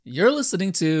You're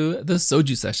listening to the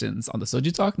Soju Sessions on the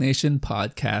Soju Talk Nation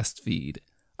podcast feed.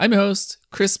 I'm your host,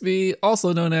 Crispy,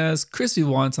 also known as Crispy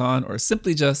Wonton or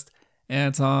simply just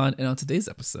Anton. And on today's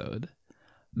episode,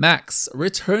 Max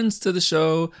returns to the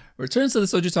show, returns to the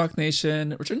Soju Talk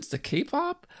Nation, returns to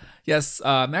K-pop. Yes,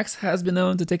 Max has been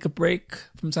known to take a break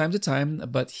from time to time,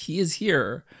 but he is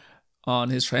here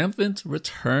on his triumphant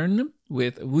return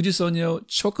with Wujusonyo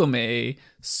Chokome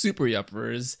Super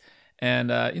Yuppers.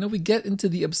 And, we get into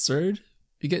the absurd,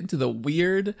 we get into the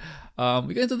weird,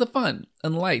 we get into the fun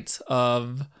and light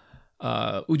of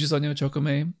Ujusonyo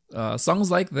Chokome, songs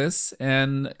like this,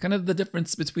 and kind of the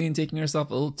difference between taking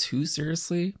yourself a little too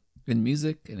seriously in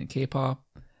music and in K-pop,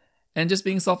 and just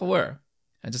being self-aware,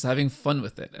 and just having fun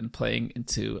with it, and playing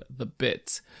into the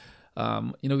bit.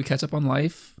 We catch up on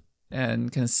life,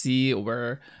 and kind of see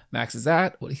where Max is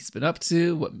at, what he's been up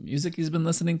to, what music he's been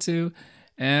listening to,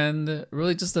 and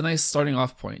really just a nice starting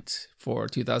off point for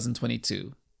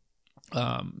 2022.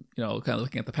 Kind of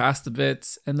looking at the past a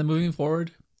bit and then moving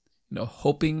forward,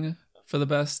 hoping for the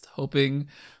best, hoping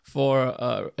for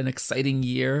an exciting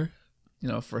year,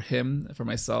 for him, for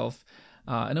myself.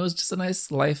 And it was just a nice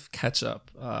life catch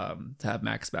up to have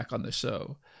Max back on the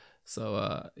show.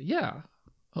 So,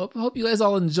 hope you guys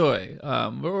all enjoy.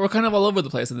 We're kind of all over the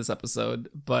place in this episode,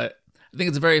 but I think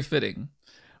it's very fitting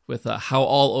with how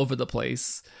all over the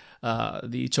place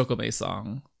the Chokome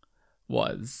song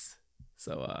was.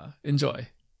 So enjoy.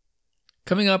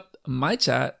 Coming up, my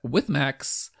chat with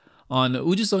Max on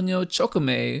Ujusonyo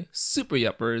Chokome Super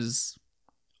Yuppers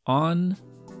on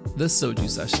the Soju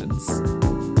Sessions.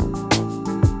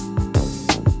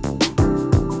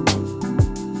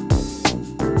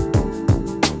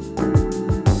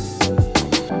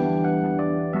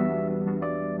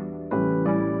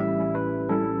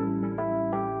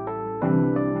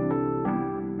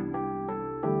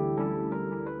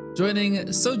 Joining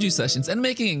Soju Sessions and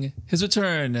making his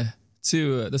return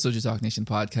to the Soju Talk Nation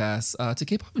podcast, to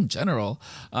K-pop in general,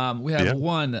 we have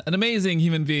an amazing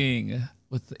human being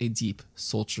with a deep,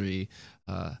 sultry,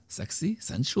 sexy,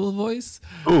 sensual voice.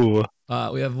 Ooh.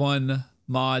 We have one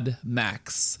Mod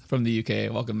Max from the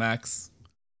UK. Welcome, Max.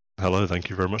 Hello,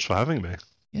 thank you very much for having me.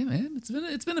 Yeah, man,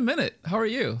 it's been a minute. How are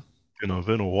you? Been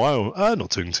a while. Not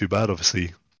doing too bad,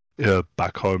 obviously.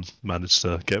 Back home, managed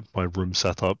to get my room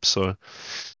set up, so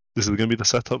this is going to be the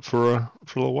setup for a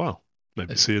little while.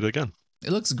 Maybe see it again.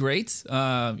 It looks great. We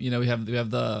have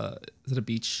the is it a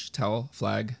beach towel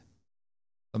flag?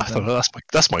 Something? I don't know,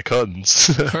 that's my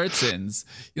curtains. Curtains.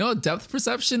 Depth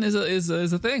perception is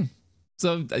a thing.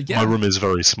 So my room is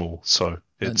very small, so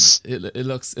it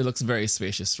looks very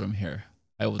spacious from here.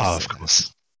 I will. Of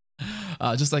course.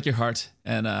 Just like your heart,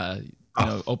 and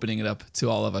opening it up to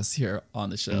all of us here on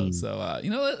the show. So,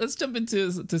 let's jump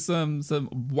into some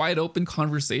wide open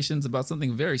conversations about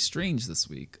something very strange this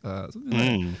week.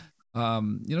 Something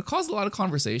that, caused a lot of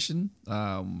conversation.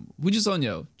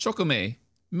 Wujusonyo Chokome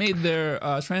made their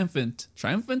triumphant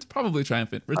return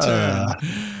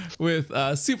with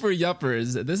Super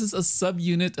Yuppers. This is a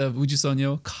subunit of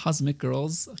Wujusonyo Cosmic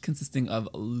Girls consisting of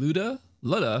Luddy,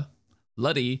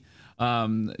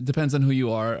 depends on who you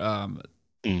are.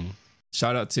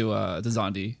 Shout out to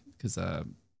Zondi, because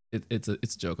it's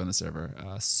a joke on the server.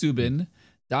 Subin,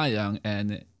 Dayoung,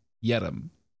 and Yerim.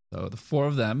 So the four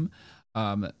of them,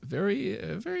 very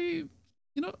very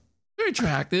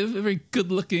attractive, very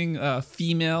good looking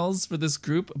females for this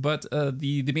group. But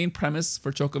the main premise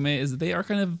for Chokome is that they are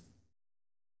kind of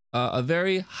a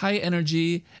very high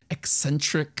energy,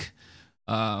 eccentric,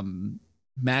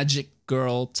 magic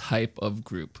girl type of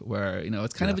group where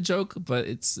it's kind of a joke, but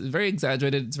it's very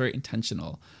exaggerated, it's very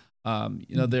intentional.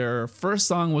 Their first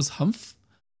song was Humph.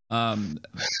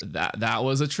 That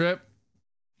was a trip.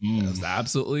 It was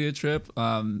absolutely a trip.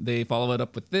 They follow it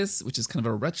up with this, which is kind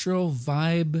of a retro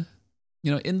vibe,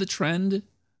 in the trend,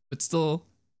 but still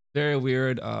very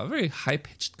weird, very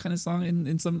high-pitched kind of song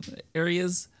in some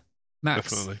areas. Max,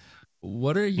 definitely.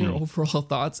 What are your overall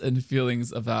thoughts and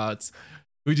feelings about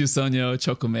Wujusonyo,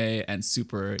 Chokome, and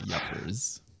Super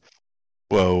Yuppers?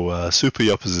 Well, Super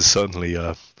Yuppers is certainly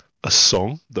a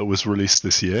song that was released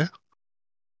this year.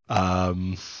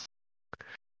 What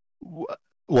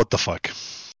the fuck?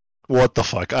 What the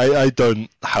fuck? I don't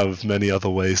have many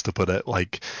other ways to put it.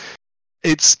 Like,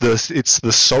 it's the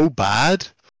so bad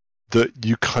that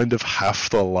you kind of have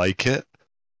to like it,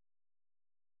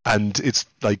 and it's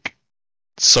like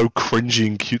so cringy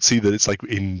and cutesy that it's like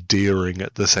endearing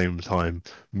at the same time.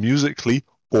 Musically,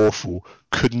 awful.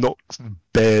 Could not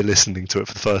bear listening to it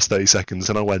for the first 30 seconds,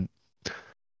 and I went,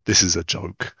 this is a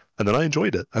joke. And then I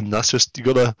enjoyed it. And that's just, you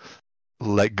gotta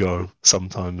let go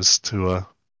sometimes to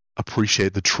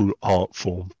appreciate the true art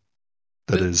form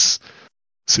that There- is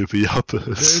Super There's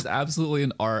Yuppers. absolutely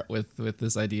an art with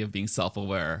this idea of being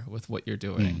self-aware with what you're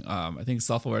doing. I think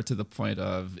self-aware to the point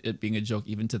of it being a joke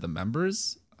even to the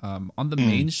members. On the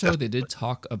main show, they did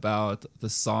talk about the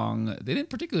song. They didn't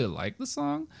particularly like the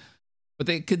song, but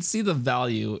they could see the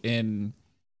value in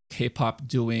K-pop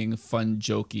doing fun,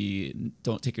 jokey,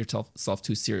 don't take yourself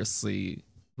too seriously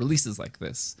releases like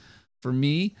this. For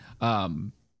me,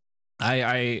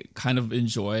 I kind of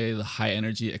enjoy the high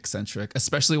energy, eccentric,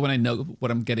 especially when I know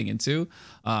what I'm getting into.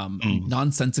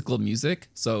 Nonsensical music,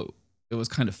 so it was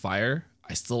kind of fire.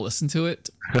 I still listen to it,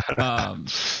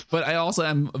 but I also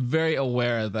am very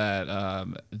aware that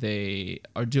they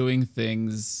are doing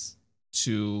things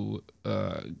to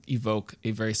evoke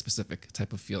a very specific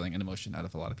type of feeling and emotion out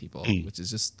of a lot of people, which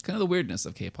is just kind of the weirdness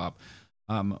of K-pop.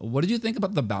 What did you think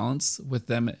about the balance with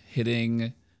them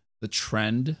hitting the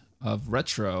trend of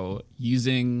retro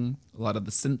using a lot of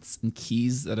the synths and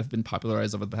keys that have been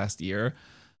popularized over the past year,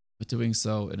 but doing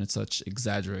so in a such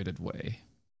exaggerated way?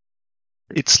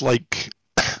 It's like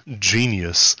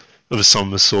genius of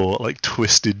some sort, like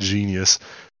twisted genius.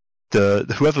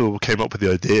 Whoever came up with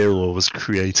the idea or was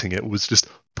creating it was just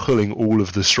pulling all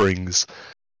of the strings,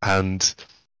 and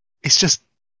it's just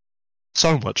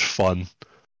so much fun,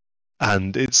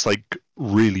 and it's like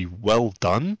really well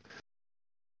done.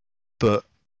 But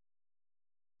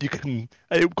it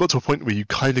got to a point where you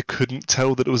kind of couldn't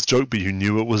tell that it was a joke, but you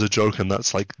knew it was a joke, and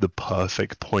that's like the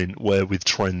perfect point where with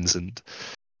trends and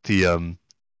the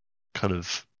kind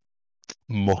of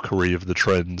mockery of the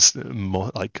trends,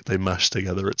 like they mash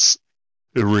together. It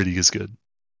really is good.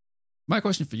 My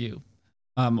question for you,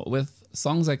 with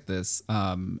songs like this,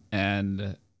 and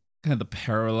kind of the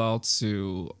parallel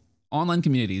to online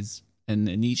communities and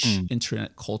niche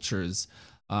internet cultures,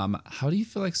 how do you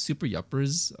feel like Super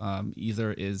Yuppers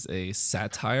either is a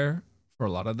satire for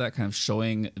a lot of that, kind of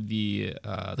showing the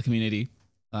community,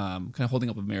 kind of holding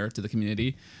up a mirror to the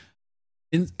community,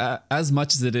 as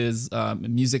much as it is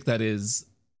music that is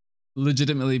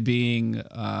legitimately being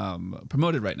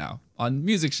promoted right now on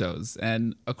music shows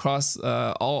and across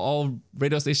all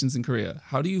radio stations in Korea?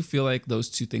 How do you feel like those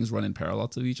two things run in parallel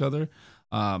to each other,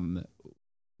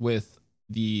 with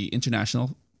the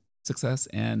international success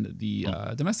and the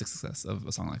domestic success of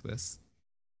a song like this?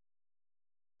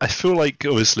 I feel like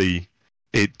obviously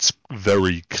it's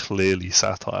very clearly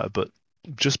satire, but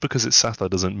just because it's satire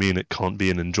doesn't mean it can't be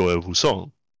an enjoyable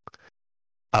song.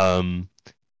 It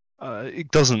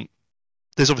doesn't.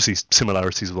 There's obviously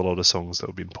similarities with a lot of songs that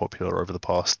have been popular over the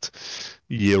past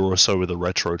year or so with the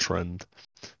retro trend,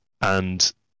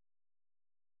 and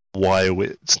while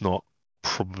it's not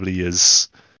probably as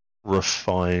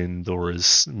refined or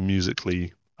as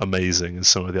musically amazing as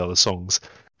some of the other songs,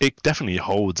 it definitely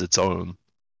holds its own.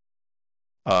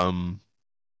 But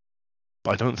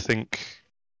I don't think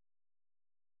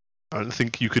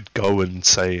you could go and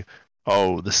say,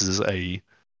 "Oh, this is a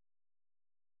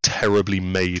terribly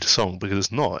made song," because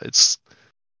it's not. It's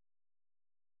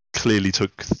clearly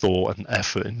took thought and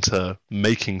effort into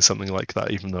making something like that,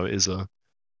 even though it is a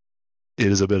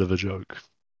bit of a joke.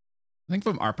 I think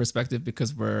from our perspective,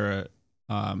 because we're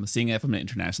seeing it from an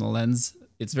international lens,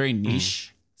 it's very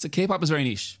niche. So K-pop is very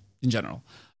niche in general.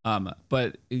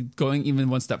 But going even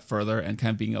one step further and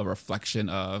kind of being a reflection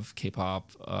of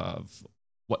K-pop, of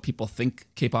what people think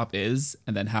K-pop is,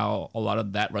 and then how a lot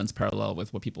of that runs parallel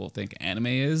with what people think anime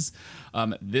is.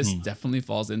 This definitely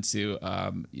falls into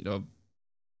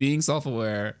being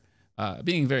self-aware,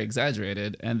 being very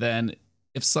exaggerated, and then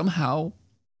if somehow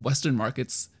Western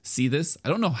markets see this, I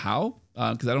don't know how,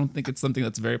 because I don't think it's something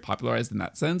that's very popularized in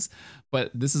that sense,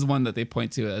 but this is one that they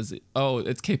point to as, oh,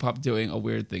 it's K-pop doing a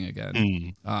weird thing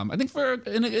again. I think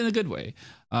in a good way.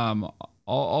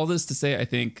 All this to say, I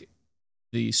think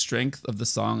the strength of the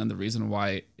song and the reason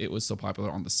why it was so popular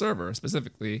on the server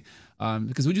specifically,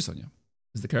 because Uju Sonya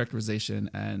is the characterization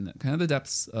and kind of the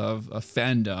depths of a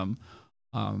fandom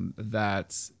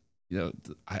that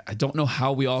I don't know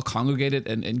how we all congregated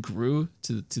and grew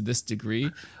to this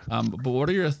degree. But what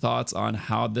are your thoughts on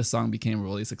how this song became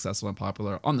really successful and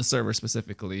popular on the server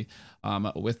specifically,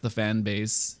 with the fan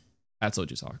base at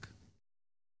Soju Talk?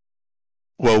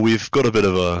 Well, we've got a bit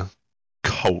of a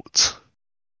cult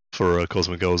for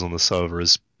Cosmic Girls on the server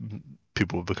as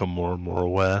people have become more and more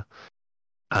aware.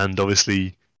 And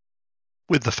obviously,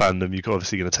 with the fandom, you're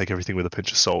obviously going to take everything with a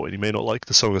pinch of salt, and you may not like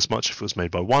the song as much if it was made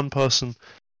by one person,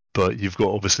 but you've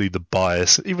got obviously the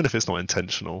bias, even if it's not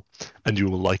intentional, and you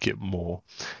will like it more.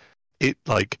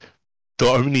 The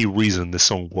only reason this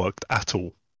song worked at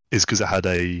all is because it had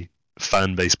a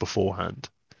fan base beforehand.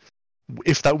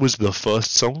 If that was the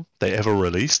first song they ever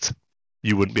released,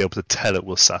 you wouldn't be able to tell it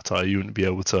was satire. You wouldn't be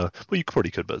able to. Well, you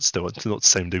probably could, but still, to not the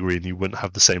same degree, and you wouldn't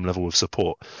have the same level of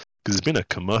support because it's been a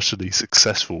commercially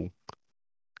successful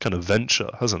kind of venture,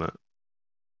 hasn't it?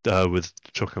 With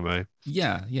Chokame.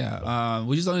 Yeah, yeah.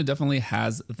 We just only definitely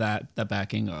has that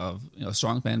backing of a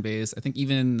strong fan base. I think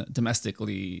even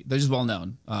domestically, they're just well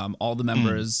known. All the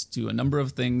members do a number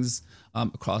of things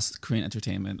across Korean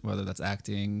entertainment, whether that's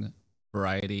acting,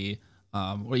 variety,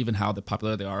 or even how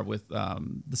popular they are with the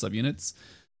subunits.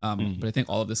 But I think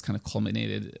all of this kind of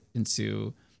culminated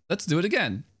into let's do it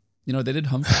again. They did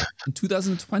Humph in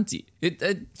 2020.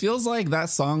 It feels like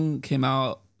that song came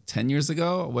out 10 years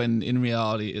ago when in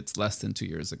reality it's less than 2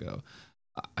 years ago.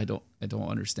 I don't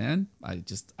understand. I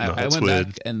went weird.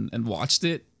 back and watched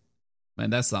it.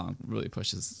 Man, that song really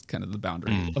pushes kind of the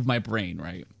boundary of my brain,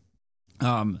 right?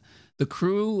 The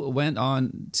crew went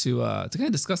on to kind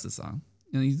of discuss the song.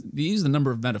 They used a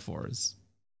number of metaphors.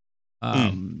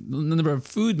 A number of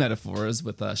food metaphors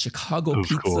with Chicago Of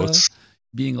pizza course.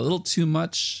 being a little too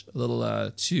much, a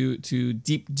little too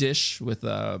deep dish with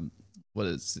what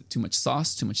is it, too much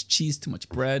sauce, too much cheese, too much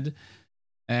bread.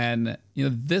 And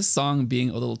this song being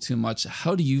a little too much,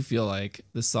 how do you feel like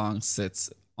this song sits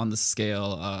on the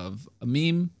scale of a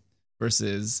meme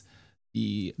versus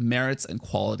the merits and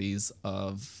qualities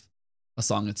of a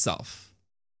song itself?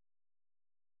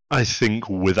 I think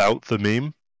without the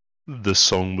meme, the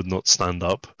song would not stand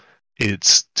up.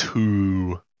 It's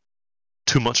too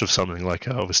much of something, like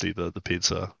obviously the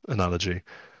pizza analogy,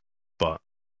 but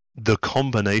the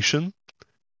combination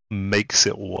makes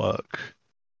it work.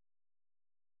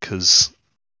 Because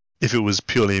if it was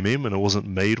purely a meme and it wasn't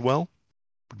made well,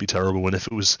 it would be terrible. And if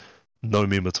it was no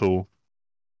meme at all,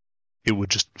 it would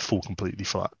just fall completely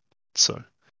flat. So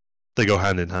they go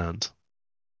hand in hand.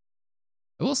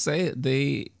 I will say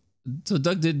so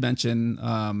Doug did mention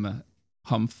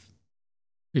Humph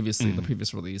previously, the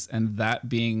previous release, and that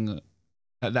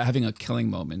having a killing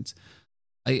moment.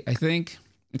 I think,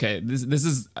 okay, this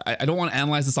is, I don't want to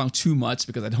analyze the song too much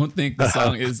because I don't think the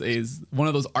song is one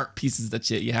of those art pieces that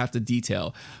you have to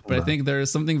detail. But I think there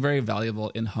is something very valuable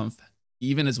in Humph,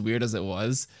 even as weird as it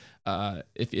was.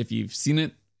 If you've seen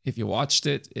it, if you watched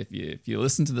it, if you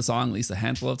listen to the song at least a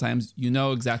handful of times, you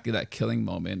know exactly that killing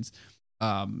moment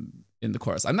in the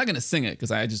chorus. I'm not going to sing it because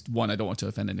I don't want to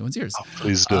offend anyone's ears. Oh,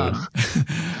 please do.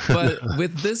 But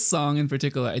with this song in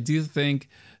particular, I do think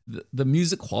the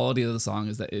music quality of the song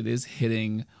is that it is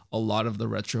hitting a lot of the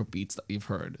retro beats that we've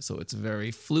heard. So it's a very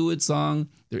fluid song.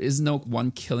 There is no one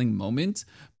killing moment,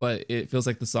 but it feels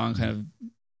like the song kind of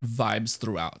vibes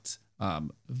throughout.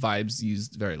 Vibes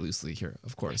used very loosely here,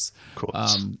 of course.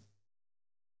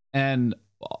 And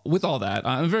with all that,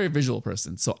 I'm a very visual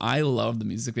person, so I love the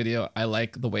music video. I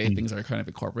like the way things are kind of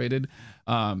incorporated.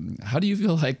 How do you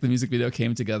feel like the music video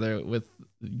came together with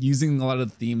using a lot of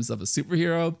the themes of a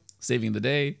superhero, saving the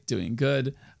day, doing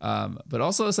good, but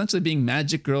also essentially being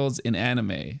magic girls in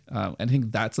anime? I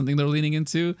think that's something they're leaning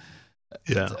into.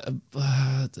 Yeah.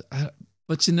 But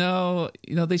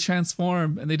they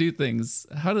transform and they do things.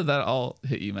 How did that all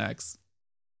hit you, Max?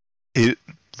 It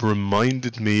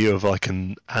reminded me of like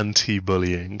an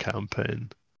anti-bullying campaign.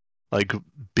 Like,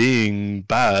 being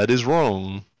bad is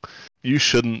wrong. You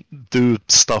shouldn't do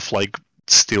stuff like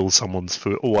steal someone's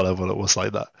food or whatever. It was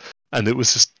like that. And it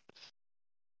was just...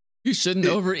 You shouldn't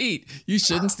overeat. You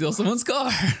shouldn't steal someone's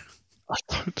car.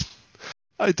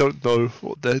 I don't know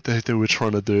what they were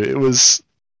trying to do. It was...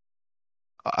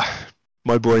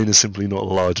 my brain is simply not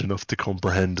large enough to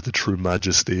comprehend the true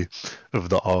majesty of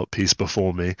the art piece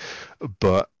before me.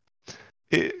 But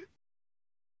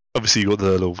obviously you got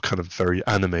the little kind of very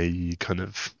anime kind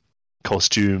of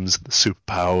costumes, the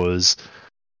superpowers.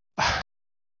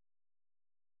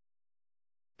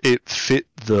 It fit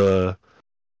the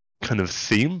kind of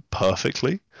theme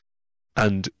perfectly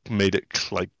and made it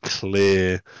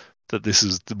clear that this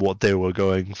is what they were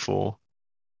going for.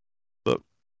 But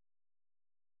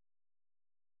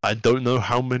I don't know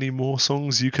how many more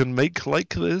songs you can make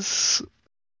like this.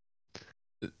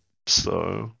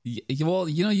 So, well,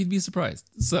 you'd be surprised.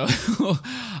 So,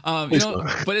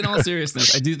 but in all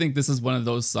seriousness, I do think this is one of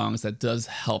those songs that does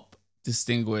help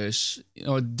distinguish,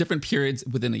 different periods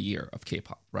within a year of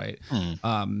K-pop, right?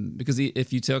 Because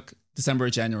if you took December,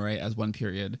 January as one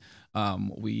period,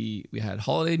 we had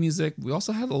holiday music. We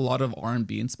also had a lot of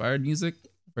R&B inspired music,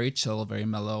 very chill, very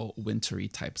mellow, wintry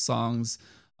type songs.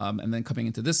 And then coming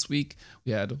into this week,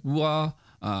 we had Wua,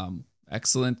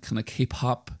 excellent kind of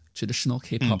K-pop, traditional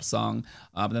K-pop song.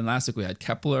 And then last week we had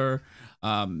Kepler.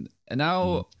 And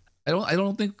now I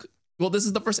don't think, well, this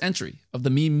is the first entry of the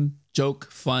meme, joke,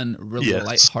 fun, really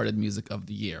lighthearted music of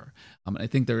the year. And I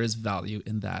think there is value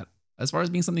in that as far as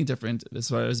being something different, as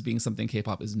far as being something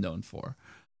K-pop is known for.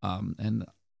 And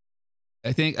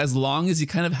I think as long as you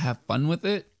kind of have fun with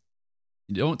it,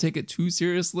 you don't take it too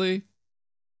seriously,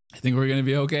 I think we're gonna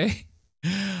be okay.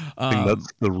 I think that's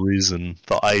the reason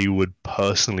that I would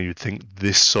personally think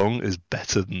this song is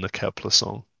better than the Kepler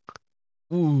song.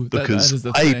 Ooh, that Because is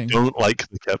the I thing. don't like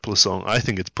the Kepler song. I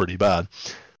think it's pretty bad.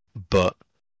 But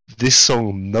this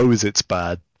song knows it's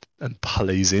bad and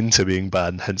plays into being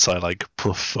bad, and hence I like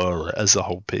prefer it as a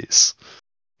whole piece.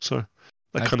 So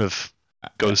that kind of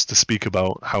goes to speak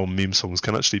about how meme songs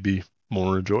can actually be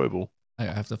more enjoyable. I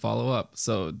have to follow up.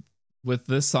 So with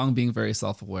this song being very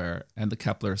self-aware and the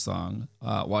Kepler song,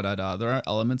 Wadada, there are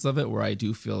elements of it where I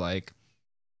do feel like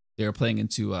they're playing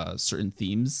into certain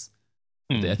themes.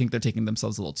 I think they're taking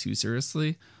themselves a little too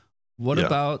seriously. What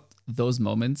about those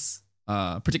moments,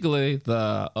 particularly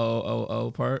the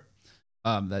oh part,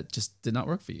 that just did not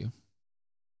work for you?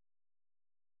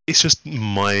 It's just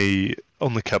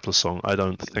on the Kepler song, I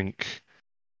don't think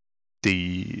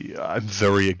I'm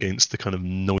very against the kind of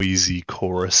noisy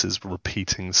choruses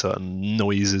repeating certain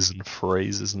noises and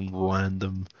phrases and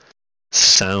random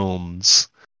sounds.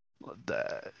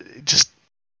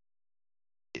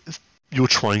 You're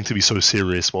trying to be so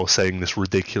serious while saying this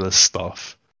ridiculous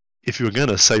stuff. If you're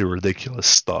gonna say ridiculous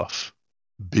stuff,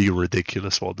 be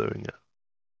ridiculous while doing it.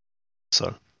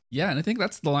 So yeah, and I think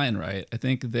that's the line, right? I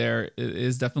think there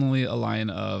is definitely a line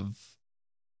of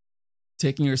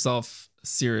taking yourself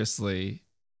seriously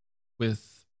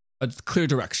with a clear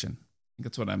direction. I think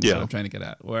that's what I'm trying to get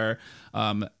at. Where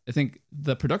I think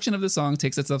the production of the song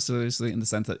takes itself seriously in the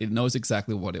sense that it knows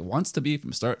exactly what it wants to be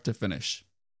from start to finish.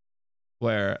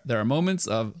 Where there are moments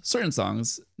of certain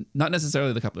songs, not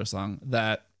necessarily the Kepler song,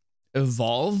 that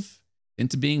evolve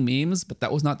into being memes, but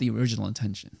that was not the original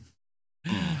intention.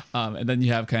 And then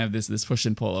you have kind of this push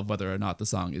and pull of whether or not the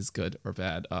song is good or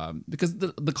bad, because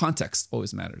the context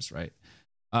always matters, right?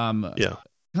 Now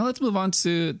let's move on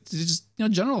to just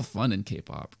general fun in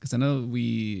K-pop, because I know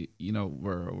we're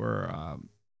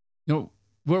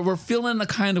feeling a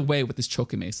kind of way with this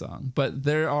Chokime song, but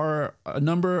there are a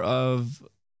number of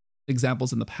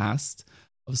examples in the past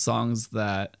of songs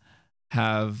that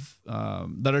have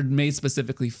that are made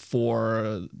specifically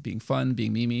for being fun,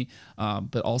 being memey,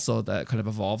 but also that kind of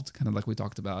evolved, kind of like we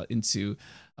talked about, into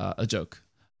a joke.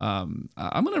 I'm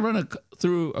gonna run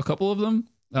through a couple of them.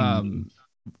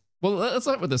 Well, let's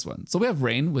start with this one. So we have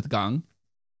Rain with Gang.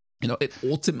 It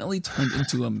ultimately turned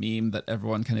into a meme that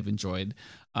everyone kind of enjoyed.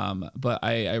 But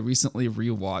I recently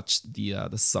rewatched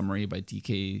the summary by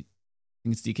DK. I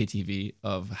think it's DKTV,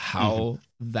 of how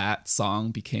that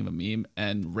song became a meme,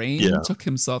 and Rain took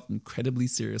himself incredibly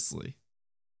seriously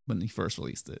when he first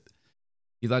released it.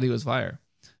 He thought he was fire.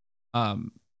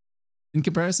 In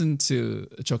comparison to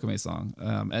a Chokame song,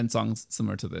 and songs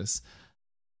similar to this,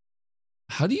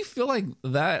 how do you feel like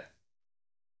that?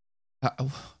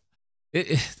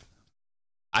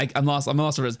 I'm lost. I'm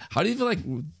lost for this. How do you feel like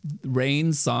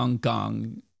Rain's song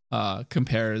Gang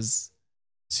compares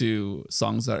to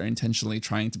songs that are intentionally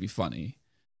trying to be funny,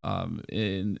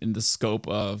 in the scope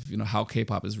of how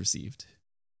K-pop is received?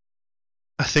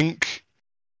 I think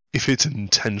if it's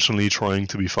intentionally trying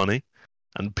to be funny,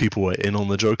 and people were in on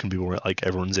the joke, and people were like,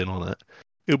 everyone's in on it,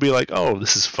 it'll be like, oh,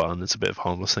 this is fun. It's a bit of a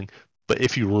harmless thing. But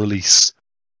if you release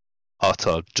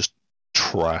utter just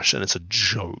trash and it's a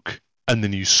joke, and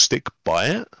then you stick by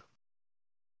it,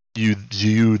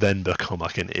 you then become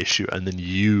like an issue, and then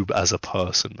you as a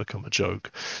person become a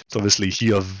joke. So obviously he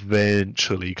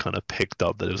eventually kind of picked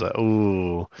up that it was like,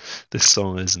 oh, this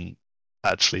song isn't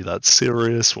actually that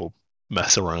serious. We'll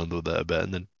mess around with it a bit,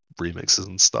 and then remixes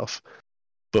and stuff.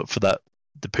 But for the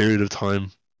period of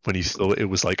time when he thought it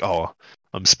was like, oh,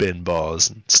 I'm spitting bars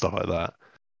and stuff like that,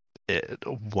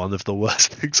 one of the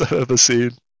worst things I've ever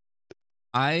seen.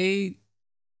 I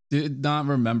did not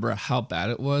remember how bad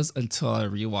it was until I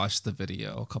rewatched the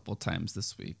video a couple times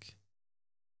this week.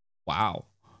 Wow.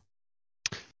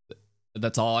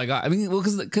 That's all I got. I mean, well,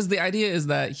 because the idea is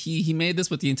that he made this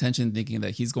with the intention, thinking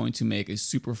that he's going to make a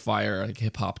super fire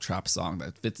hip hop trap song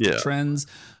that fits the trends,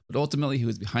 but ultimately he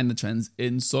was behind the trends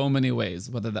in so many ways,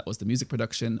 whether that was the music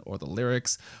production or the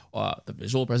lyrics, the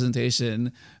visual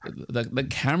presentation, the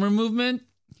camera movement.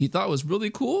 He thought was really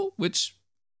cool, which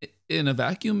in a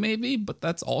vacuum maybe, but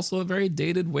that's also a very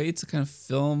dated way to kind of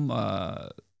film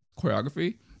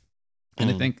choreography. And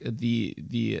I think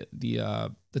the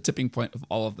tipping point of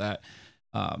all of that,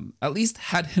 at least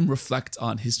had him reflect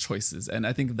on his choices. And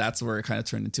I think that's where it kind of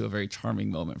turned into a very charming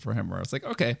moment for him, where I was like,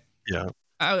 okay,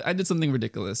 I did something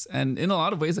ridiculous. And in a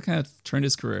lot of ways, it kind of turned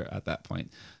his career at that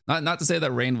point. Not to say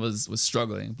that Rain was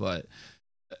struggling, but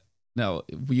no,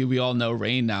 we all know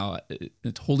Rain now in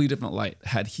a totally different light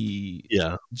had he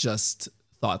Yeah. just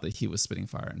thought that he was spitting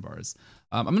fire in bars.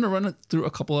 I'm going to run through a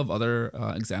couple of other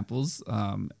examples,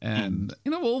 and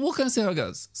we'll kind of see how it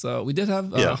goes. So we did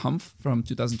have Humph from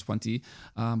 2020.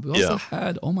 We also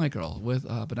had Oh My Girl with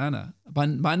Banhana.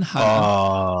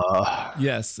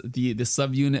 Yes, the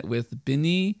subunit with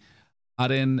Binny,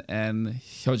 Arin, and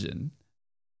Hyojin.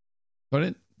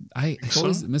 I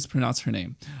always mispronounce her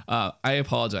name. I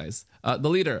apologize. The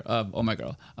leader of Oh My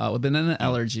Girl with Banana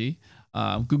Allergy,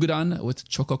 Gugudan with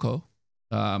Chokoko.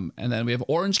 And then we have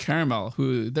Orange Caramel,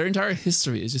 who their entire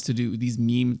history is just to do these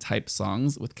meme type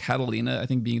songs, with Catalina, I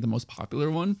think, being the most popular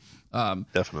one.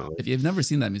 Definitely. If you've never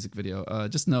seen that music video,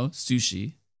 just know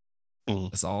Sushi.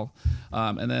 That's all.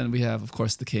 And then we have, of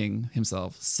course, the king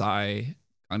himself, Psy,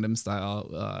 Gangnam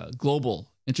Style,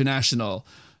 global, international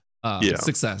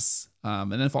success.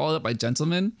 And then followed up by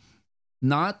Gentleman.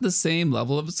 Not the same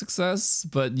level of success,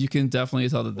 but you can definitely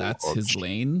tell that that's his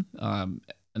lane.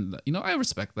 And I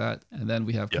respect that. And then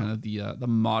we have kind of the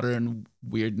modern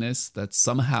weirdness that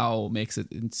somehow makes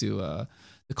it into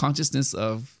the consciousness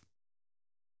of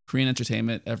Korean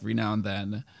entertainment every now and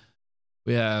then.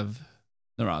 We have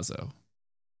Narazo.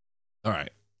 All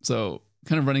right, so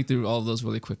kind of running through all of those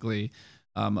really quickly.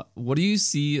 What do you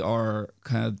see are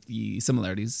kind of the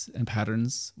similarities and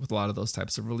patterns with a lot of those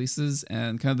types of releases,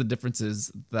 and kind of the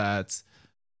differences that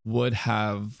would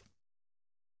have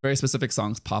very specific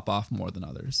songs pop off more than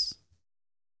others?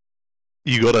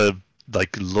 You gotta,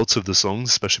 like, lots of the songs,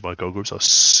 especially by girl groups, are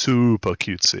super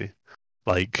cutesy,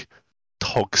 like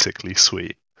toxically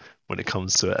sweet when it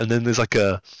comes to it. And then there's like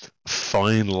a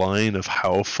fine line of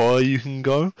how far you can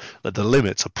go. Like, the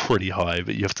limits are pretty high,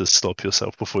 but you have to stop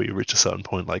yourself before you reach a certain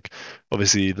point. Like,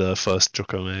 obviously the first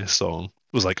Jokome song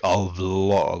was like a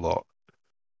lot.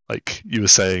 Like you were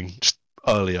saying just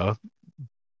earlier,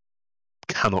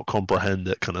 cannot comprehend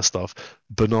it kind of stuff.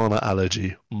 Banana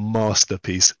Allergy,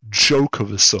 masterpiece, joke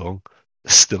of a song,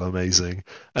 still amazing.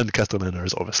 And Catalina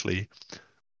is obviously,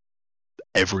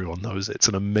 everyone knows it. It's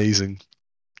an amazing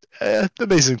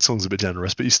song's a bit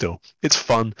generous, but it's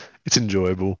fun, it's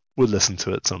enjoyable. We'll listen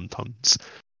to it sometimes.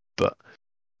 But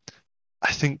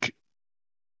I think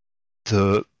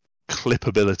the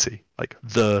clippability, like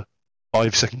the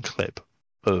 5-second clip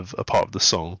of a part of the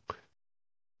song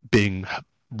being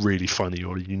really funny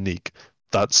or unique,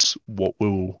 that's what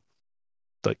will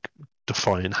like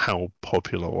define how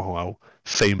popular or how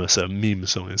famous a meme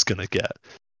song is gonna get.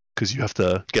 Because you have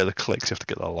to get the clicks, you have to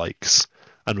get the likes,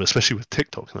 and especially with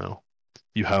TikTok now,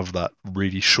 you have that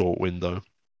really short window,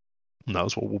 and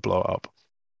that's what will blow it up.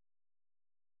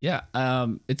 Yeah,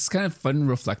 it's kind of fun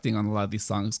reflecting on a lot of these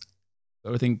songs.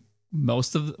 I think I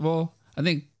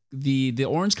think the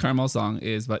Orange Caramel song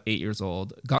is about 8 years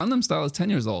old. Gangnam Style is 10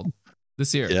 years old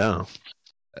this year. Yeah,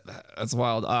 that's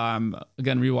wild.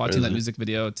 Again, rewatching that music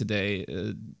video today,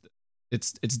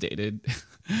 it's dated.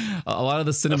 A lot of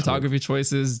the cinematography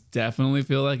choices definitely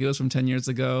feel like it was from 10 years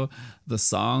ago. The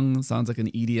song sounds like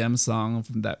an EDM song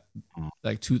from that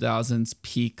like 2000s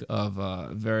peak of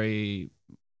very,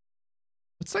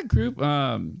 what's that group?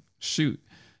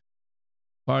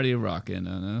 Party Rockin'.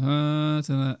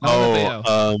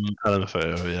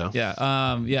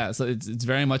 LMFAO, yeah. So it's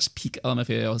very much peak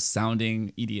LMFAO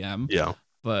sounding EDM. Yeah.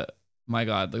 But my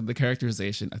God, the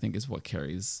characterization, I think, is what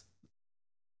carried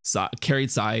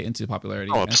Psy into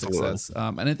popularity and success.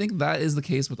 And I think that is the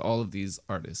case with all of these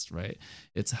artists, right?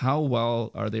 It's how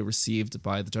well are they received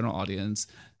by the general audience?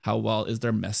 How well is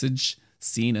their message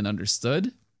seen and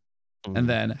understood? And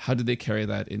then how do they carry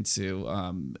that into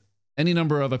any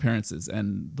number of appearances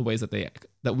and the ways that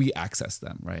we access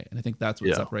them, right? And I think that's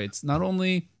what separates not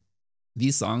only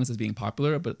these songs as being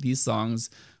popular, but these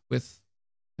songs with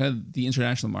kind of the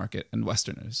international market and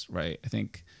Westerners, right? I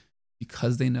think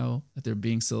because they know that they're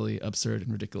being silly, absurd,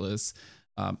 and ridiculous,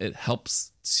 it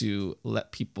helps to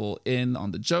let people in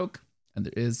on the joke, and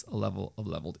there is a level of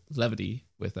levity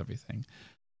with everything.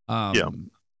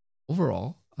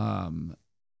 Overall,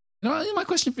 my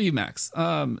question for you, Max,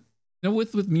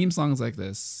 with meme songs like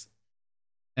this,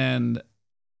 and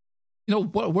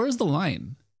where's the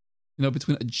line,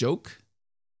 between a joke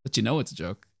that it's a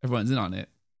joke, everyone's in on it,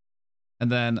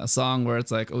 and then a song where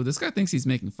it's like, oh, this guy thinks he's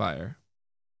making fire,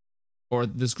 or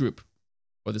this group,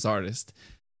 or this artist,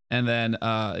 and then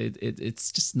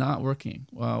it's just not working.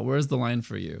 Where's the line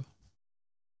for you?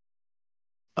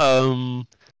 I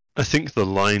think the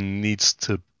line needs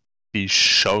to be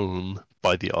shown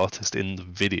by the artist in the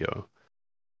video,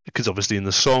 because obviously in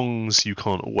the songs you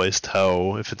can't always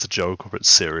tell if it's a joke or if it's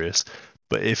serious.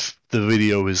 But if the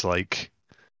video is like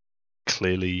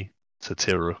clearly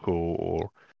satirical or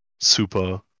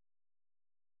super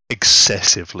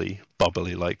excessively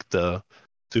bubbly like the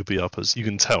Doopy Uppers. You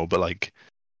can tell, but like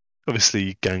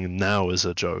obviously Gangnam Now is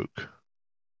a joke,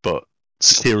 but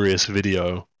serious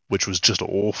video, which was just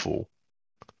awful.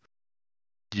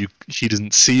 He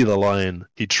didn't see the line.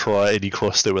 He tried. He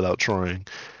crossed it without trying.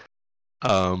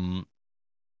 I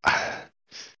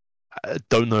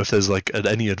don't know if there's like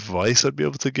any advice I'd be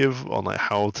able to give on like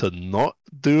how to not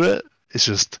do it. It's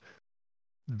just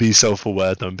be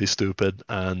self-aware, don't be stupid,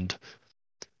 and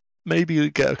maybe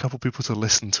get a couple people to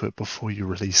listen to it before you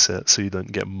release it, so you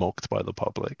don't get mocked by the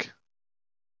public.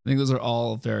 I think those are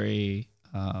all very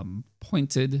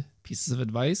pointed pieces of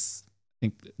advice. I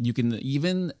think you can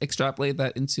even extrapolate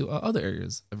that into other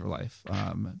areas of your life.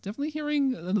 Definitely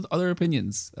hearing other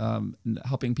opinions, and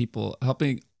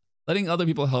letting other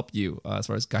people help you as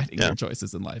far as guiding your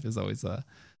choices in life is always a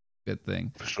good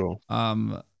thing. For sure.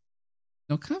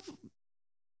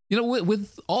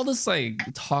 With all this like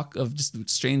talk of just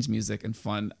strange music and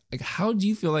fun, like how do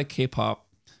you feel like K-pop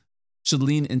should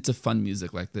lean into fun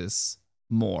music like this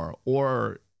more,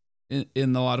 or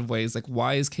in a lot of ways, like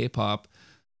why is K-pop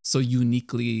so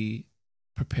uniquely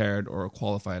prepared or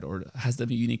qualified or has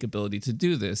the unique ability to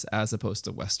do this as opposed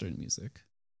to Western music?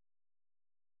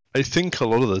 I think a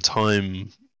lot of the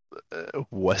time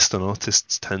Western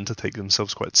artists tend to take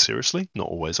themselves quite seriously, not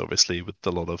always obviously with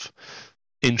a lot of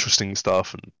interesting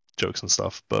stuff and jokes and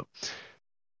stuff, but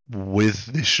with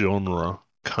this genre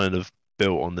kind of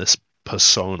built on this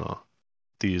persona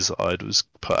these idols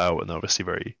put out, and obviously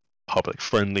very public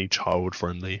friendly, child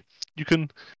friendly, you can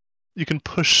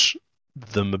push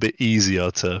them a bit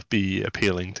easier to be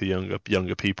appealing to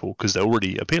younger people because they're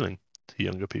already appealing to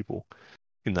younger people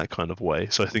in that kind of way.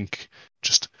 So I think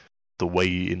just the way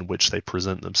in which they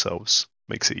present themselves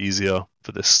makes it easier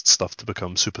for this stuff to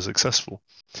become super successful.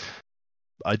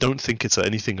 I don't think it's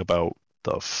anything about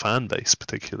the fan base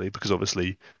particularly, because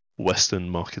obviously Western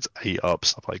markets ate up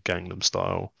stuff like Gangnam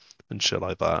Style and shit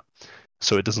like that.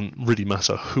 So it doesn't really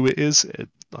matter who it is.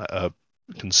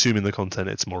 Consuming the content,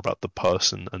 it's more about the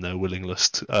person and their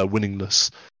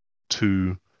willingness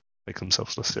to make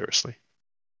themselves less seriously.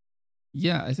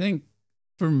 Yeah, I think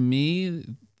for me,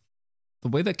 the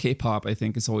way that K-pop I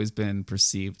think has always been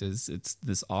perceived is it's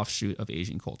this offshoot of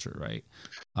Asian culture, right?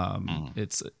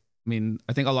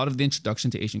 I think a lot of the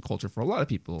introduction to Asian culture for a lot of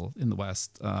people in the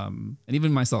West, and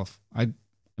even myself, I'm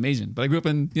Asian, but I grew up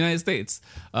in the United States,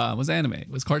 was anime,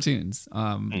 was cartoons.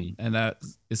 And that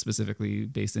is specifically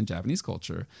based in Japanese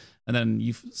culture. And then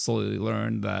you slowly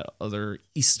learn that other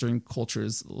Eastern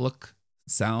cultures look,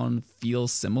 sound, feel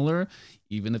similar,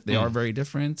 even if they are very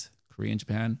different. Korea and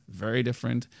Japan, very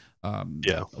different.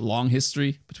 Long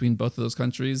history between both of those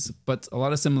countries, but a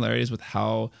lot of similarities with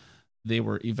how they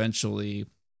were eventually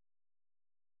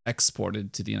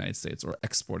exported to the United States or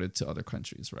exported to other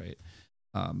countries, right?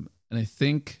 And I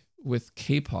think with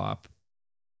K-pop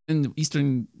and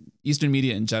Eastern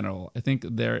media in general, I think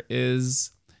there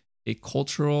is a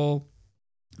cultural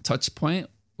touch point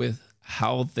with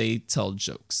how they tell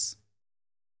jokes,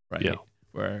 right? Yeah.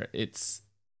 Where it's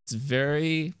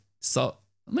very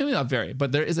maybe not very,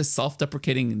 but there is a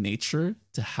self-deprecating nature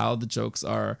to how the jokes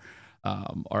are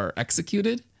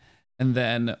executed, and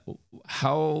then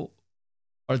how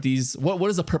are these? What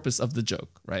is the purpose of the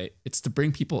joke, right? It's to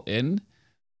bring people in,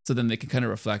 so then they can kind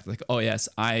of reflect, like, oh yes,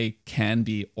 I can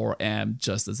be or am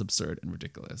just as absurd and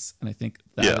ridiculous. And I think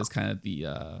that is kind of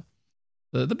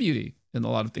the beauty in a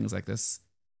lot of things like this,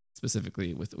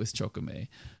 specifically with Chokame.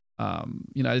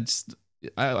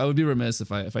 I would be remiss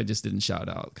if I just didn't shout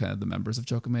out kind of the members of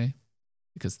Chokame,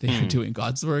 because they are doing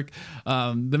God's work.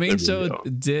 The main show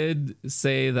did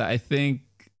say that I think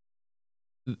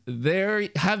they're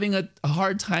having a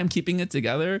hard time keeping it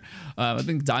together. I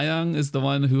think Dayoung is the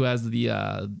one who has the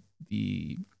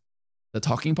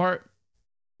talking part,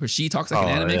 where she talks like an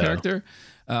anime character.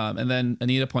 And then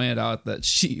Anita pointed out that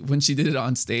when she did it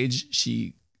on stage,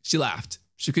 she laughed.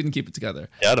 She couldn't keep it together.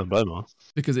 Yeah, I don't blame her.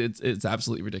 Because it's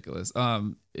absolutely ridiculous.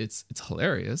 It's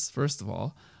hilarious, first of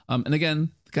all. And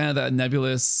again, kind of that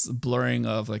nebulous blurring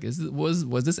of like,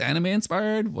 was this anime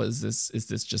inspired? Is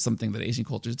this just something that Asian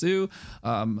cultures do?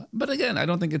 But again, I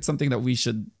don't think it's something that we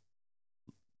should.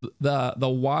 The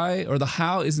why or the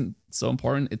how isn't so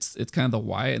important. It's kind of the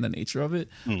why and the nature of it.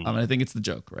 And I think it's the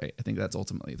joke, right? I think that's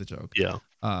ultimately the joke. Yeah.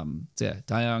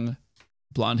 Dayoung,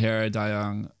 blonde hair,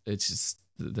 Dayoung. It's just,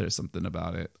 there's something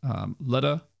about it.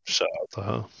 Luda. Shout out to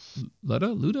her.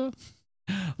 Luda.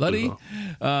 Luddy.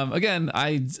 Again,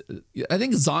 I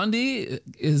think Zondi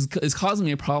is causing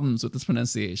me problems with this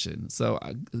pronunciation. So,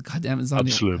 God damn it, Zondi.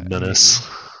 Absolute menace.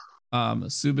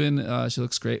 Subin, she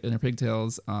looks great in her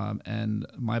pigtails. And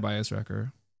my bias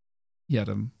wrecker,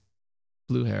 Yedim.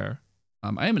 blue hair.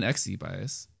 I am an XE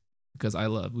bias because I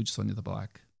love We Just Want You the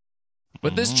Black.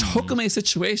 But this Chokame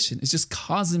situation is just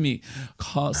causing me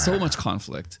so much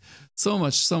conflict, so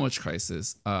much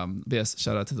crisis. But yes,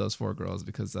 shout out to those 4 girls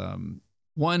because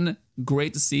one,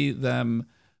 great to see them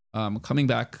coming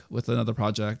back with another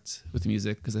project with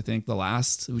music because I think the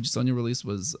last We Just Want You release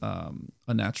was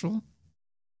Unnatural,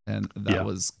 and that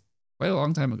was quite a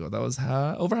long time ago. That was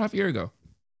over half a year ago.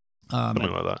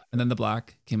 Something like that. And then The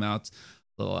Black came out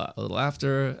a little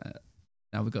after.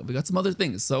 Now we got some other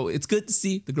things, so it's good to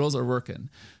see the girls are working.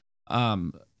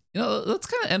 Let's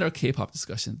kind of end our K-pop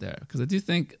discussion there because I do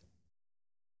think,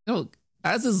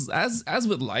 as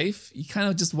with life, you kind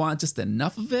of just want just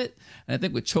enough of it, and I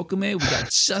think with Chokame we got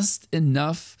just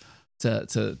enough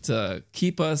to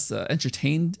keep us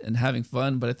entertained and having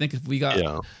fun. But I think if we got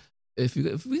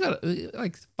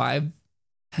like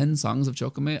 5-10 songs of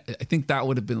Chokame, I think that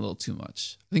would have been a little too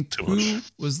much. I think 2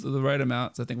 was the right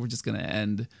amount, so I think we're just gonna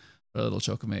end a little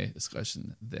Chokame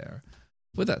discussion there.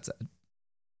 With that said,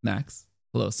 Max,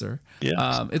 hello, sir.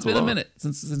 Yeah. It's been a minute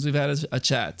since we've had a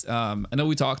chat. I know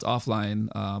we talked offline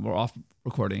or off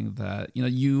recording that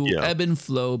you ebb and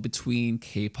flow between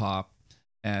K-pop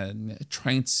and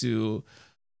trying to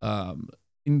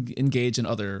engage in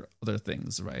other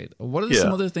things, right? What are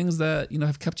some other things that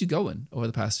have kept you going over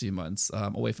the past few months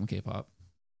away from K-pop?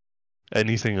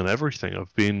 Anything and everything.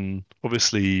 I've been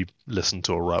obviously listened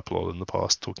to a rap lot in the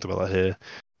past, talked about that here,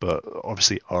 but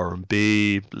obviously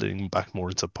R&B, leaning back more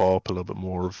into pop, a little bit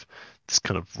more of this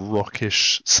kind of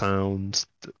rockish sound.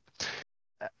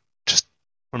 Just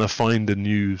trying to find a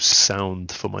new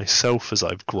sound for myself as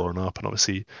I've grown up and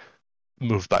obviously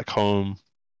moved back home,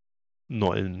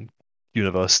 not in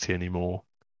university anymore,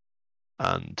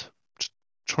 and just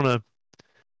trying to,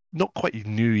 not quite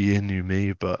new year, new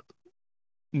me, but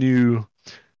new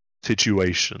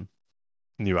situation,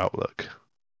 new outlook.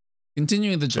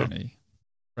 Continuing the journey,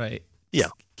 right? Yeah.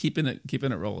 Keeping it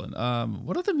rolling.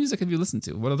 What other music have you listened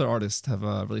to? What other artists have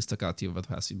really stuck out to you over the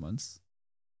past few months?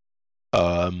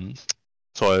 So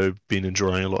I've been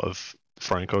enjoying a lot of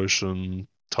Frank Ocean,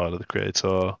 Tyler the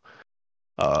Creator,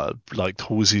 liked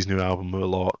Halsey's new album a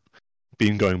lot.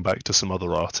 Been going back to some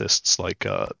other artists like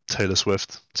Taylor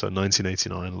Swift, so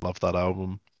 1989, love that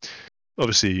album.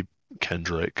 Obviously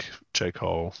Kendrick, J.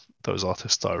 Cole, those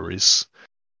artists I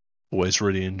always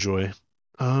really enjoy.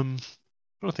 I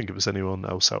don't think it was anyone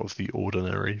else out of the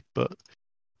ordinary, but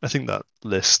I think that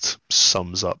list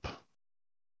sums up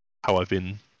how I've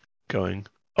been going.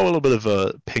 Oh, a little bit of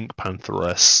a Pink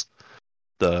Pantheress,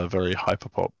 the very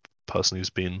hyperpop person who's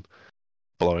been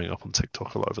blowing up on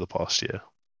TikTok a lot over the past year.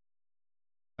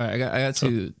 All right, I got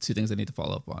two things I need to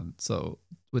follow up on. So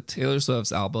with Taylor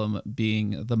Swift's album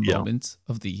being the moment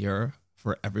of the year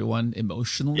for everyone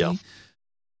emotionally,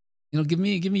 give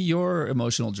me your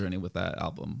emotional journey with that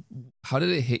album. How did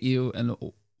it hit you, and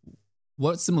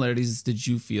what similarities did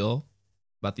you feel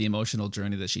about the emotional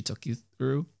journey that she took you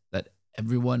through that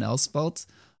everyone else felt,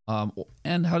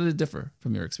 and how did it differ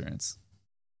from your experience?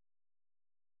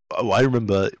 Oh, I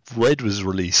remember Red was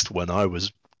released when I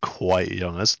was quite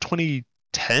young. As 2010,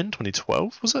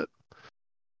 2012, was it?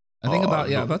 I think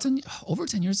over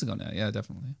 10 years ago now. Yeah,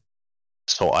 definitely.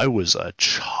 So I was a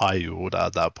child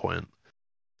at that point.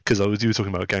 Because you were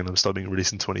talking about Gangnam Style being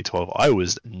released in 2012. I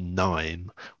was 9,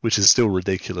 which is still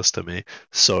ridiculous to me.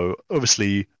 So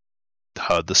obviously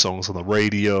heard the songs on the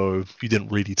radio. You didn't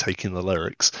really take in the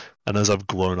lyrics. And as I've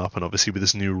grown up, and obviously with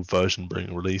this new version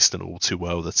being released, and All Too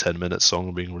Well, the 10-minute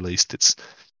song being released, it's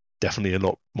definitely a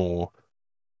lot more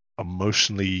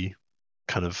emotionally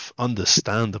kind of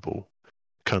understandable.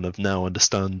 Kind of now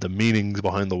understand the meanings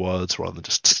behind the words rather than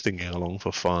just singing along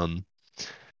for fun.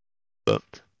 But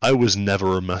I was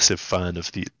never a massive fan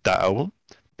of that album,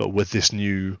 but with this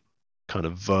new kind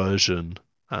of version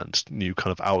and new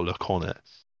kind of outlook on it,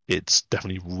 it's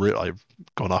definitely I've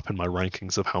gone up in my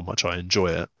rankings of how much I enjoy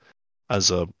it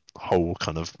as a whole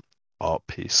kind of art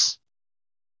piece.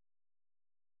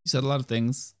 You said a lot of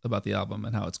things about the album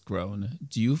and how it's grown.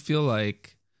 Do you feel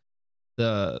like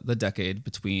the decade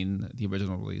between the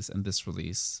original release and this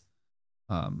release,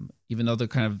 even though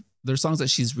they're songs that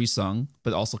she's resung,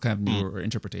 but also kind of newer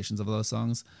interpretations of those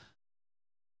songs, do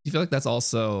you feel like that's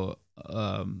also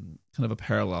kind of a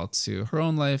parallel to her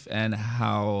own life and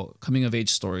how coming of age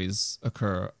stories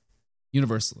occur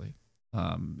universally,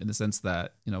 in the sense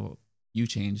that, you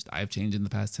changed, I've changed in the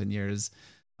past 10 years.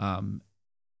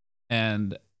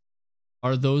 And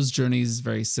are those journeys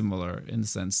very similar in the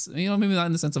sense, maybe not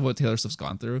in the sense of what Taylor Swift's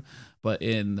gone through, but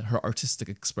in her artistic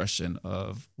expression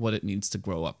of what it means to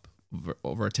grow up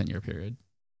over a 10-year period?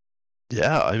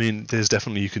 Yeah, I mean, there's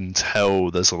definitely, you can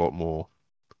tell there's a lot more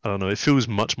I don't know, it feels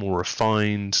much more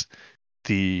refined.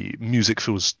 The music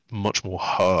feels much more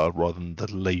her rather than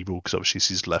the label, because obviously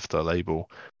she's left her label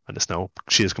and it's now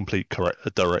she has complete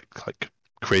direct like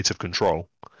creative control,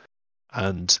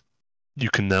 and you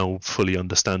can now fully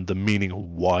understand the meaning of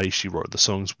why she wrote the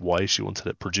songs, why she wanted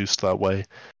it produced that way,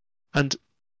 and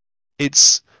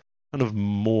it's kind of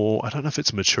more. I don't know if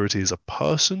it's maturity as a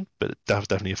person, but that's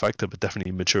definitely a factor. But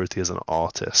definitely maturity as an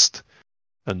artist,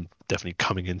 and definitely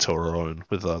coming into her own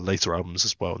with later albums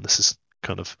as well. And this is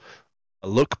kind of a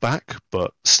look back,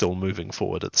 but still moving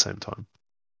forward at the same time.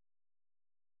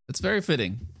 It's very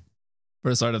fitting for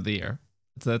the start of the year.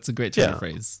 That's a great turn of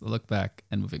phrase. A look back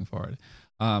and moving forward.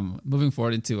 Moving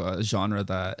forward into a genre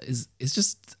that is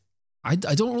just I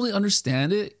don't really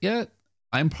understand it yet.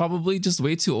 I'm probably just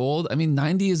way too old. I mean,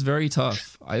 90 is very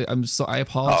tough. I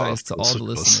apologize to all the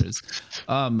listeners.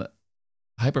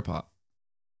 Hyperpop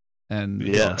and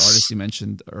the artist you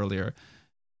mentioned earlier.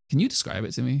 Can you describe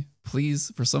it to me,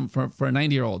 please, for a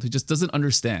 90-year-old who just doesn't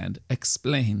understand?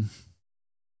 Explain.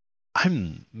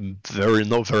 I'm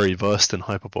not very versed in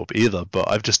hyperpop either, but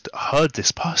I've just heard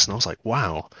this person. I was like,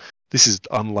 wow, this is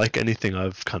unlike anything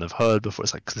I've kind of heard before.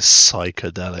 It's like this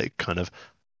psychedelic kind of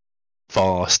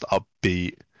fast,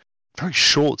 upbeat, very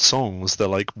short songs. They're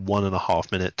like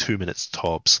 1.5 minute, 2 minutes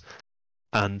tops.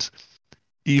 And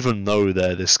even though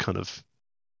they're this kind of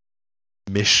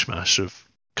mishmash of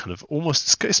kind of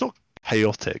almost, it's not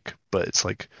chaotic, but it's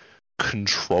like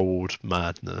controlled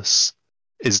madness.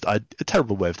 Is a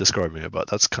terrible way of describing it, but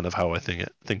that's kind of how I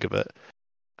think of it.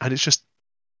 And it's just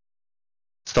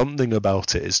something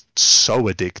about it is so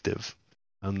addictive,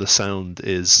 and the sound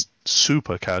is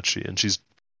super catchy. And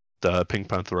the Pink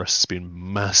Pantheress has been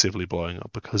massively blowing up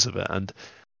because of it, and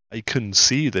I can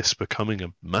see this becoming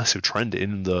a massive trend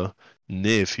in the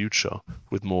near future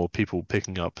with more people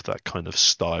picking up that kind of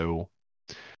style.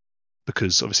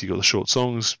 Because obviously you got the short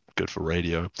songs, good for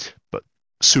radio, but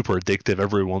super addictive.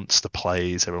 Everyone wants the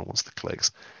plays, everyone wants the clicks,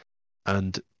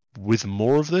 and with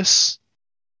more of this,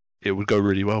 it would go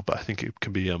really well. But I think it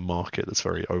can be a market that's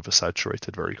very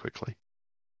oversaturated very quickly.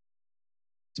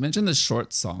 You mentioned the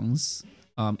short songs.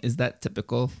 Is that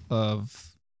typical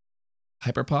of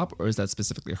hyperpop, or is that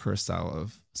specifically her style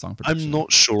of song production? I'm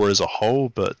not sure as a whole,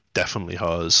 but definitely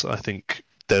hers. I think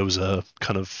there was a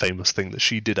kind of famous thing that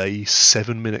she did a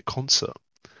 7-minute concert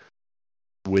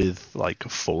with like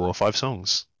 4 or 5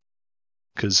 songs,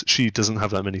 because she doesn't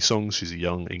have that many songs. She's a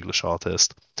young English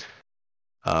artist.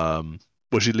 Well,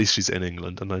 at least she's in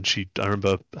England, and then I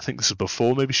remember, I think this is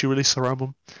before maybe she released her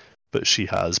album, but she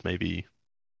has maybe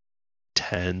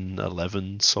 10,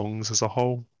 11 songs as a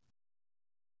whole,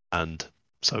 and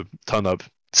so turned up,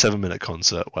 7-minute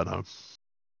concert, went home.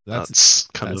 That's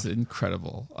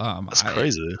incredible. That's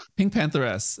crazy. Pink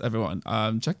Pantheress, everyone,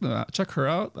 check her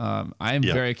out. I am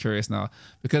very curious now,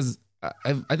 because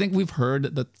I think we've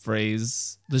heard the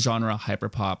genre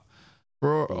hyperpop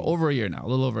for over a year now, a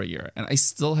little over a year, and I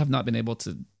still have not been able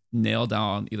to nail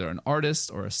down either an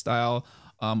artist or a style,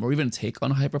 or even take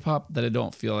on hyperpop that I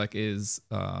don't feel like is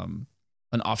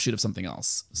an offshoot of something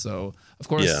else. So of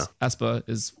course, aespa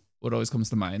is what always comes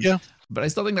to mind. Yeah, but I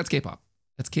still think that's K-pop.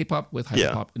 That's K-pop with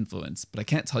hyperpop influence, but I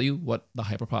can't tell you what the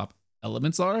hyperpop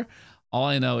elements are. All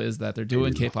I know is that they're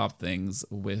doing K-pop things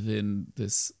within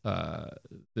this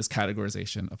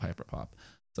categorization of hyperpop.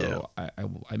 So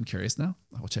I'm curious now.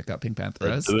 I will check out Pink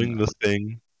Pantheress. They're doing the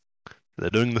thing. They're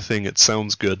doing the thing. It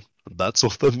sounds good. That's all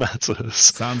that matters.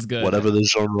 Sounds good. Whatever the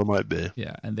genre might be.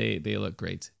 Yeah, and they look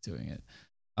great doing it.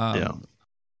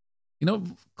 You know,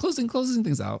 closing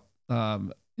things out.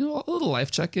 You know, a little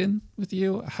life check-in with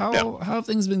you. How have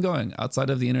things been going outside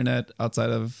of the internet, outside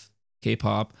of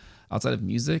K-pop, outside of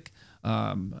music?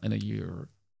 I know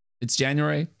it's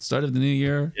January, start of the new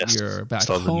year. Yes, you're back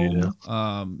home,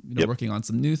 working on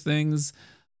some new things.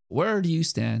 Where do you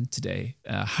stand today?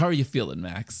 How are you feeling,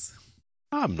 Max?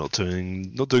 I'm not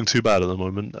doing too bad at the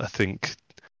moment. I think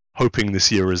hoping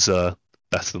this year is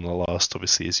better than the last,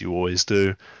 obviously, as you always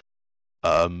do.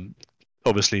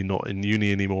 Obviously not in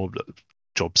uni anymore, but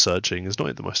job searching is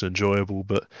not the most enjoyable,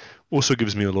 but also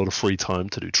gives me a lot of free time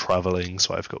to do traveling.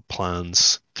 So I've got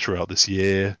plans throughout this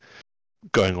year,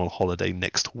 going on holiday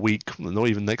next week, not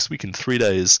even next week, in 3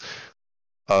 days.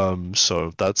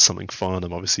 So that's something fun.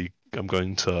 I'm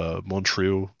going to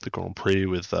Montreal, the Grand Prix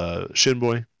with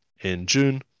Shinboy in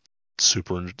June.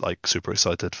 Super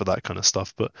excited for that kind of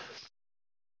stuff. But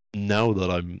now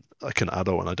that I'm like an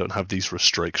adult and I don't have these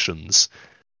restrictions,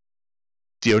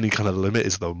 the only kind of limit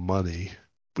is the money,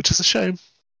 which is a shame,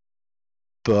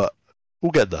 but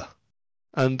we'll get there.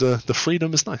 And the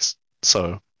freedom is nice,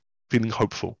 so feeling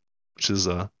hopeful, which is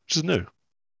new.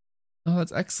 Oh,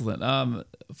 that's excellent.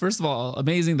 First of all,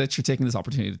 amazing that you're taking this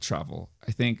opportunity to travel.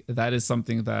 I think that is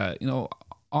something that,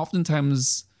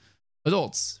 oftentimes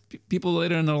adults, people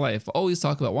later in their life always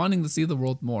talk about wanting to see the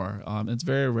world more. It's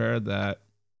very rare that,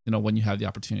 when you have the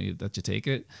opportunity that you take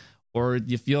it, or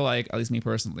you feel like, at least me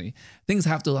personally, things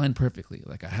have to align perfectly.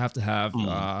 Like I have to have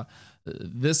Mm,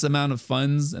 this amount of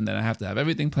funds and then I have to have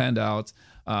everything planned out.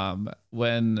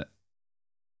 When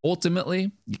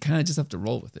ultimately you kind of just have to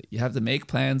roll with it. You have to make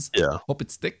plans, yeah, hope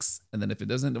it sticks, and then if it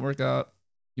doesn't work out,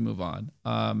 you move on.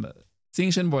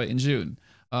 Seeing Shinboy in June.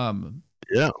 Um,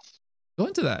 yeah. go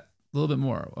into that a little bit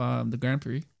more. The Grand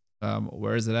Prix.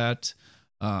 Where is it at?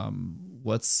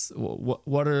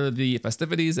 What are the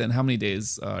festivities and how many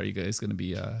days are you guys going to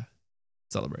be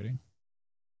celebrating?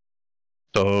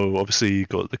 So obviously you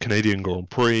got the Canadian Grand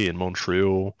Prix in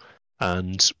Montreal,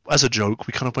 and as a joke,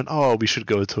 we kind of went, "Oh, we should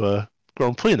go to a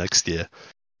Grand Prix next year."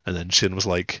 And then Shin was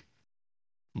like,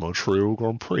 "Montreal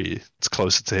Grand Prix. It's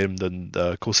closer to him than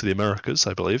the Course of the Americas,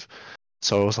 I believe."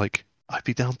 So I was like, "I'd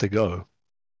be down to go."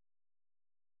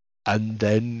 And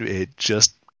then it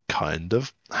just kind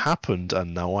of happened,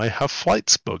 and now I have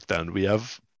flights booked, and we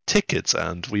have tickets,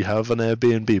 and we have an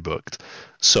Airbnb booked.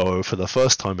 So for the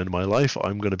first time in my life,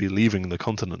 I'm going to be leaving the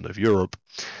continent of Europe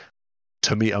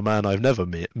to meet a man I've never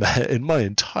met in my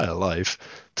entire life,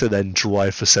 to then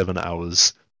drive for 7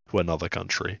 hours to another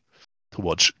country to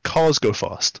watch cars go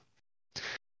fast.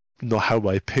 Not how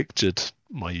I pictured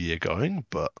my year going,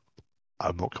 but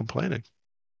I'm not complaining.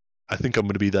 I think I'm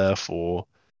going to be there for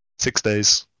 6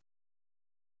 days.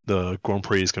 The Grand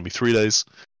Prix is going to be 3 days,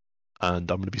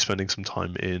 and I'm going to be spending some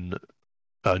time in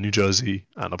New Jersey,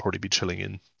 and I'll probably be chilling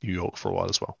in New York for a while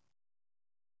as well.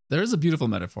 There is a beautiful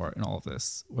metaphor in all of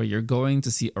this where you're going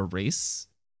to see a race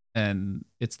and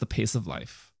it's the pace of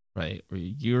life, right? Where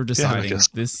you're Yeah, I deciding guess.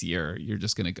 this year you're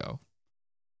just going to go.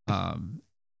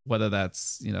 Whether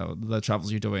that's, the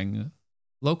travels you're doing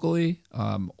locally,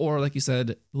 or like you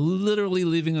said, literally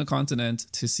leaving a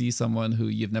continent to see someone who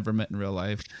you've never met in real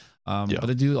life. Yeah, But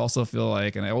I do also feel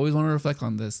like, and I always want to reflect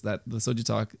on this, that the Soju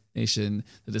Talk Nation,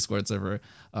 the Discord server,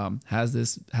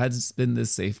 has been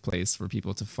this safe place for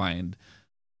people to find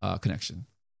connection.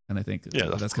 And I think yeah,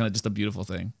 that's definitely. kind of just a beautiful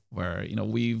thing where,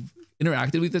 we've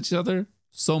interacted with each other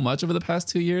so much over the past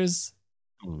 2 years,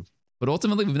 Mm. but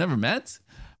ultimately we've never met.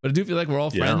 But I do feel like we're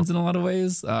all Yeah, friends in a lot of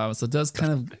ways. So it does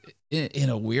kind of, in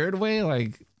a weird way,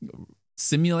 like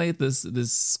simulate this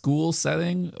school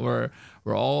setting where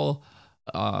we're all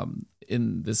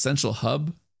in this central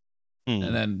hub and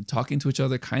mm. then talking to each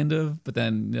other, kind of, but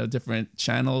then different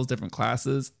channels, different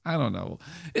classes. I don't know.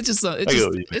 It just I get what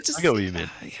you mean. it just I get what you mean.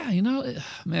 yeah,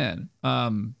 man.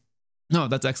 No,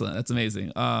 that's excellent. That's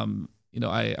amazing.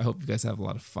 I hope you guys have a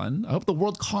lot of fun. I hope the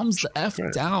world calms the f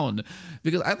Great. down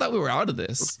because I thought we were out of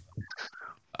this. Yeah,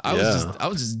 I was just I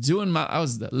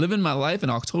was living my life in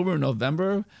October,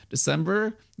 November,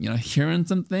 December, hearing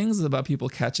some things about people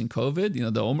catching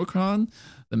COVID, the Omicron,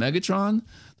 the Megatron,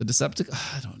 the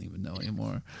Decepticon. I don't even know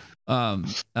anymore.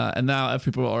 And now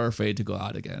people are afraid to go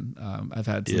out again. I've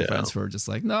had some yeah. friends who are just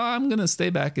like, no, I'm going to stay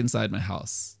back inside my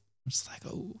house. I'm just like,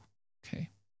 oh, okay.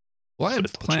 Well, I It's a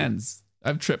bit have touchy. plans. I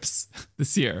have trips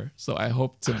this year. So I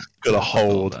hope to Gotta fulfill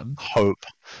hold them. hope.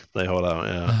 They hold out.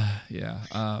 Yeah.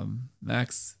 Yeah.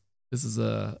 Max, this is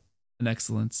an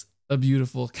excellent, a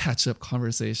beautiful catch up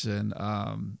conversation.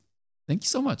 Thank you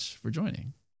so much for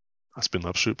joining. That's been an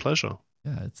absolute pleasure.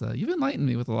 Yeah, it's you've enlightened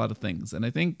me with a lot of things, and I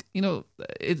think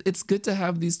it's good to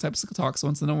have these types of talks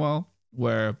once in a while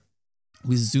where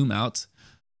we zoom out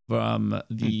from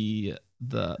the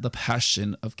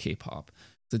passion of K-pop.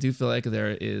 So I do feel like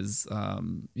there is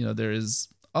there is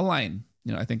a line.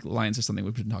 I think lines are something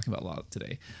we've been talking about a lot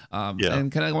today. Yeah.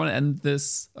 And kind of want to end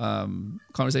this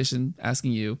conversation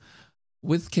asking you,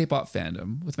 with K-pop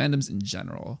fandom, with fandoms in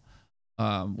general,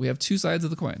 we have two sides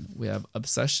of the coin. We have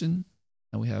obsession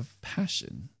and we have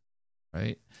passion,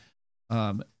 right?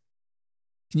 Um,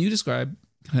 can you describe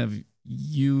kind of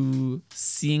you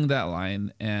seeing that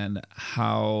line and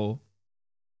how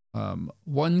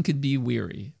one could be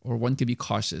weary or one could be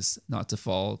cautious not to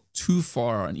fall too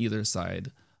far on either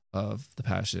side of the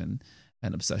passion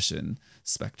and obsession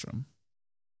spectrum?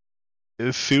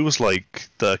 It feels like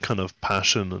the kind of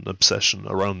passion and obsession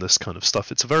around this kind of stuff.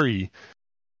 It's a very,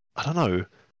 I don't know,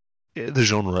 the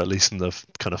genre, at least in the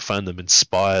kind of fandom,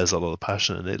 inspires a lot of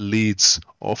passion and it leads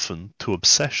often to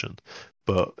obsession.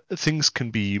 But things can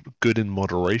be good in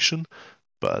moderation,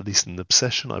 but at least in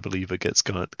obsession, I believe it gets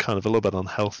kind of a little bit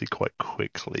unhealthy quite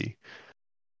quickly.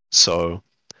 So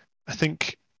I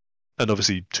think, and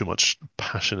obviously too much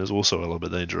passion is also a little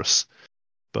bit dangerous.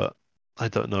 But I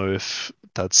don't know if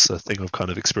that's a thing I've kind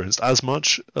of experienced as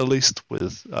much, at least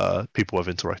with people I've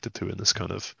interacted to in this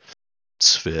kind of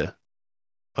sphere.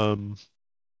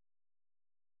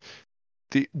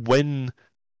 When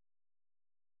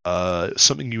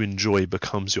something you enjoy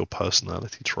becomes your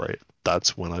personality trait,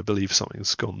 that's when I believe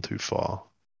something's gone too far.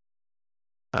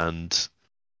 And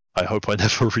I hope I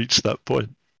never reach that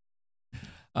point.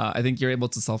 I think you're able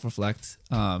to self-reflect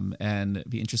and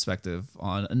be introspective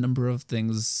on a number of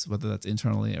things, whether that's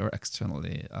internally or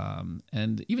externally.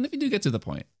 And even if you do get to the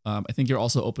point, I think you're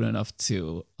also open enough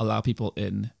to allow people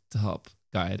in to help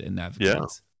guide and navigate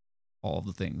all of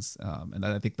the things. And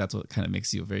I think that's what kind of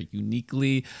makes you a very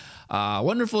uniquely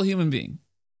wonderful human being.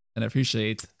 And I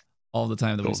appreciate all the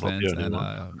time that we spent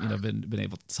and been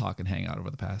able to talk and hang out over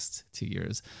the past 2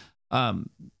 years.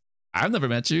 I've never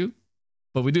met you,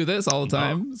 but we do this all the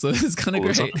time, so it's kind of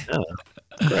great.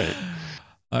 Yeah. Great.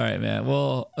 All right, man.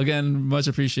 Well, again, much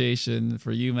appreciation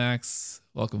for you, Max.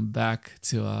 Welcome back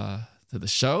to the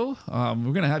show.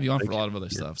 We're gonna have you on for a lot of other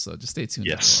stuff, so just stay tuned,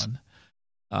 everyone.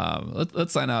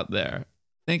 Let's sign out there.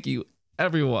 Thank you,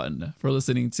 everyone, for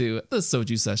listening to the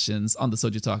Soju Sessions on the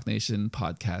Soju Talk Nation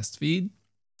podcast feed.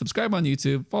 Subscribe on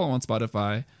YouTube, follow on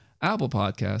Spotify, Apple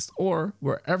Podcast, or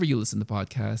wherever you listen to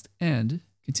podcasts, and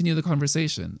continue the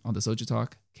conversation on the Soju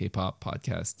Talk K-pop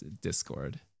podcast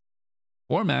Discord.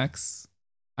 For Max,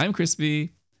 I'm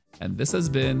Crispy, and this has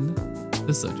been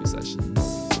the Soju Sessions.